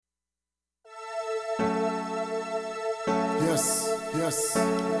yes.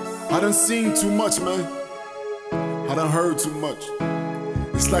 I done seen too much, man. I done heard too much.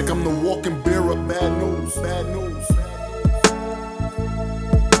 It's like I'm the walking bearer of bad news, bad news.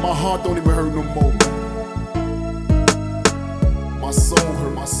 My heart don't even hurt no more, man. My soul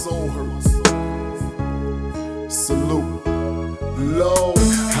hurt, my soul hurts. Salute. Lord,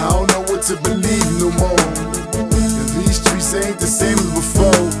 I don't know what to believe no more. And these streets ain't the same as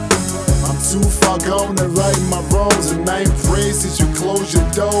before. I'm too far gone to right my wrongs, and I ain't prayed since you closed your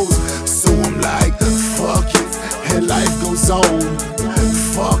doors. So I'm like, fuck it, and life goes on.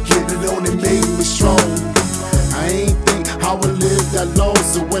 Fuck it, it only made me strong. I ain't think I would live that long,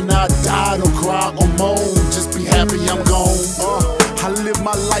 so when I die, don't cry or moan. Just be happy I'm gone. I live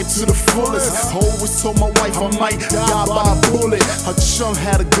my life to the fullest. Always told my wife I might die by a bullet. Her chum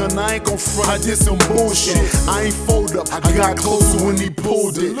had a gun, I ain't gon' front, I did some bullshit. I ain't fold up, I got closer when he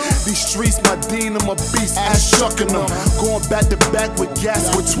pulled it. These streets, my dean, I'm a beast, ass shucking them. Going back to back with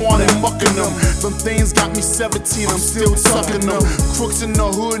gas, with Twan and mucking them. Them things got me 17, I'm still tucking them. Crooks in the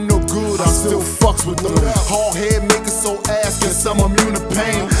hood, no good, I still fucks with them. Hard head making so ass, guess I'm immune to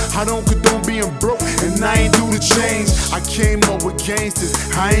pain. I don't condone being broke, and I ain't do the change. I came up with gangsters,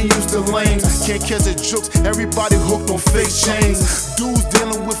 I ain't used to lames. Can't catch the jokes, everybody hooked on fake chains. Dudes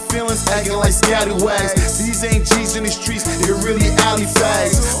dealing with feelings, acting like scallywags. These ain't G's in the streets, they're really alley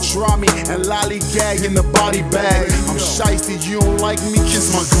fags. Try me and lollygag in the body bag. I'm shiesty, you don't like me,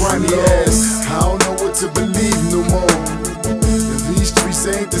 kiss my grimy ass. I don't know what to believe no more. These streets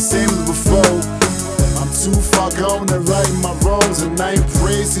ain't the same as before. I'm too far gone to right my wrongs, and I ain't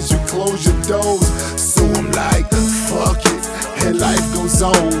prayed since you closed your doors. So I'm like, fuck it, and life goes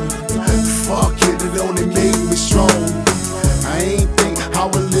on. Fuck it, it only made me strong. I ain't think I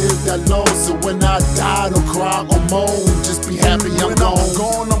would live that long, so when I die, don't cry or moan. Just be happy I'm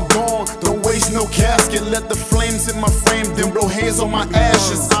gone. I'm gone, don't waste no casket. Let the flames in my frame, then blow hands on my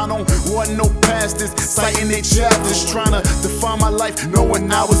ashes. I don't want no pastors, citing their chapters, trying to define my life,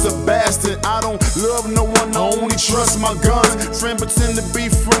 knowing I was a bastard. I don't love no one, I only trust my guns. Friend pretend to be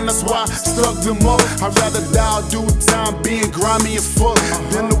friend, that's why I stuck them up. I'd rather die or do time being grimy as fuck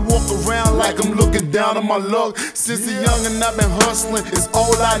than to walk around like I'm looking down on my luck. Since a youngin' I've been hustling, it's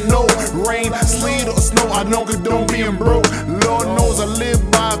all I know. Rain, sleet, or snow, I don't condone being broke. Lord knows I live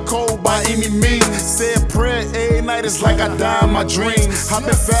by a code by any means. Say a prayer every night, it's like I die in my dreams. I've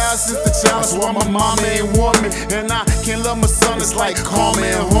been fast since the child, that's why my mama ain't want me. And I can't love my son, it's like karma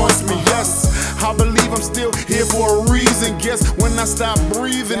and haunts me. Yes, I believe I'm still here for a reason. Guess when I stop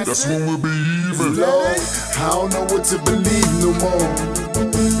breathing, that's when we'll be even. Lord, I don't know what to believe no more.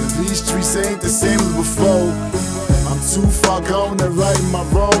 These streets ain't the same as before. I'm too far gone to right my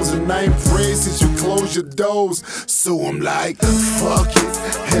wrongs, and I ain't prayed since you closed your doors. So I'm like, fuck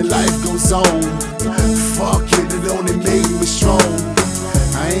it, and life goes on. Fuck it, it only made me strong.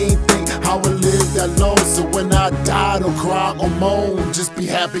 I ain't think I would live that long, so when I die, don't cry or moan. Just be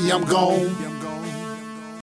happy I'm gone.